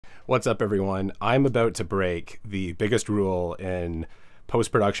What's up, everyone? I'm about to break the biggest rule in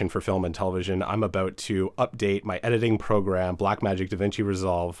post-production for film and television. I'm about to update my editing program, Blackmagic DaVinci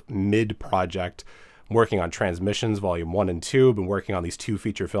Resolve, mid-project. I'm working on Transmissions Volume 1 and 2. I've been working on these two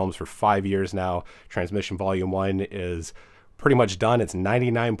feature films for 5 years now. Transmission Volume 1 is pretty much done. It's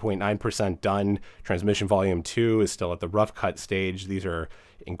 99.9% done. Transmission Volume 2 is still at the rough cut stage. These are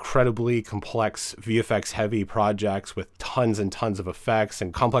incredibly complex VFX heavy projects with tons and tons of effects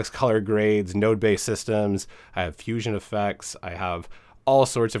and complex color grades, node-based systems. I have fusion effects. I have all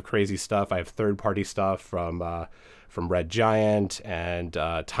sorts of crazy stuff. I have third-party stuff from Red Giant and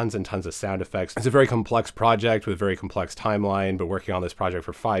tons and tons of sound effects. It's a very complex project with a very complex timeline. Been working on this project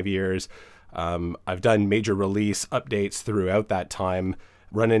for 5 years. I've done major release updates throughout that time,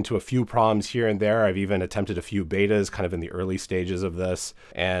 run into a few problems here and there. I've even attempted a few betas kind of in the early stages of this,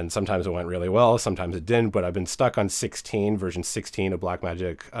 and sometimes it went really well, sometimes it didn't, but I've been stuck on version 16 of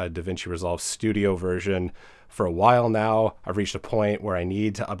Blackmagic DaVinci Resolve Studio version for a while now. I've reached a point where I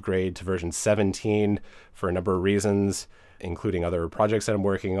need to upgrade to version 17 for a number of reasons, including other projects that I'm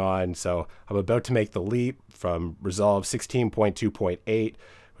working on. So I'm about to make the leap from Resolve 16.2.8,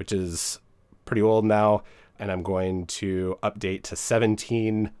 which is pretty old now, and I'm going to update to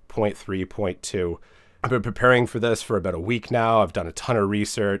 17.3.2. I've been preparing for this for about a week now. I've done a ton of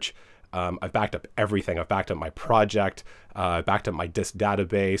research. I've backed up everything. I've backed up my project. I've backed up my disk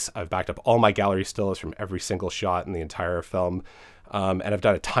database. I've backed up all my gallery stills from every single shot in the entire film. And I've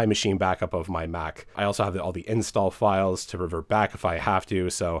done a time machine backup of my Mac. I also have all the install files to revert back if I have to.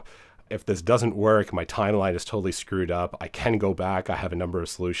 So if this doesn't work, my timeline is totally screwed up, I can go back. I have a number of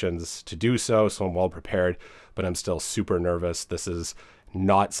solutions to do so I'm well prepared, but I'm still super nervous. This is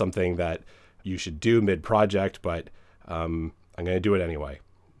not something that you should do mid-project, but I'm going to do it anyway.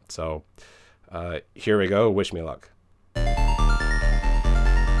 So here we go. Wish me luck.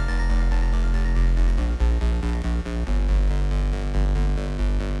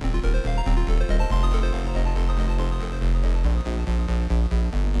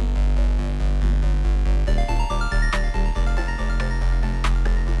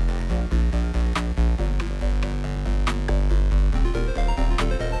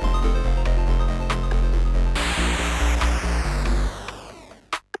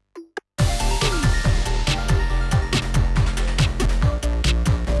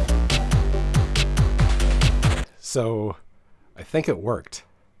 So I think it worked.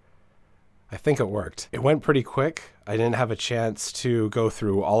 It went pretty quick. I didn't have a chance to go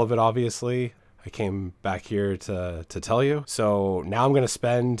through all of it, obviously. I came back here to tell you. So now I'm going to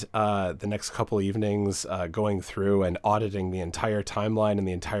spend the next couple evenings going through and auditing the entire timeline and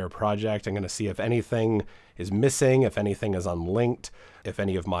the entire project. I'm going to see if anything is missing, if anything is unlinked, if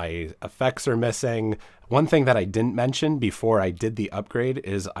any of my effects are missing. One thing that I didn't mention before I did the upgrade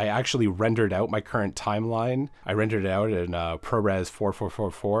is I actually rendered out my current timeline. I rendered it out in ProRes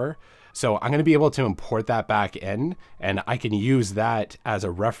 4444. So I'm going to be able to import that back in, and I can use that as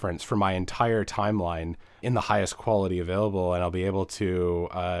a reference for my entire timeline in the highest quality available, and I'll be able to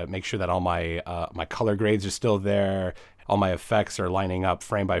make sure that all my my color grades are still there, all my effects are lining up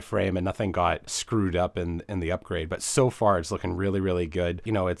frame by frame, and nothing got screwed up in the upgrade. But so far, it's looking really, really good.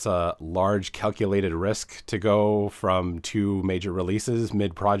 You know, it's a large calculated risk to go from two major releases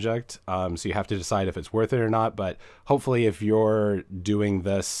mid-project, so you have to decide if it's worth it or not. But hopefully, if you're doing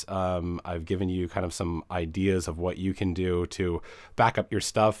this, I've given you kind of some ideas of what you can do to back up your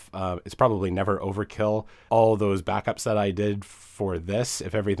stuff. It's probably never overkill. All those backups that I did for this,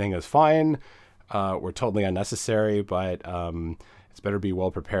 if everything is fine, were totally unnecessary, but it's better be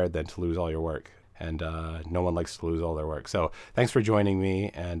well prepared than to lose all your work. And no one likes to lose all their work. So thanks for joining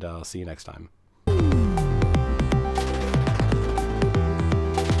me, and I'll see you next time.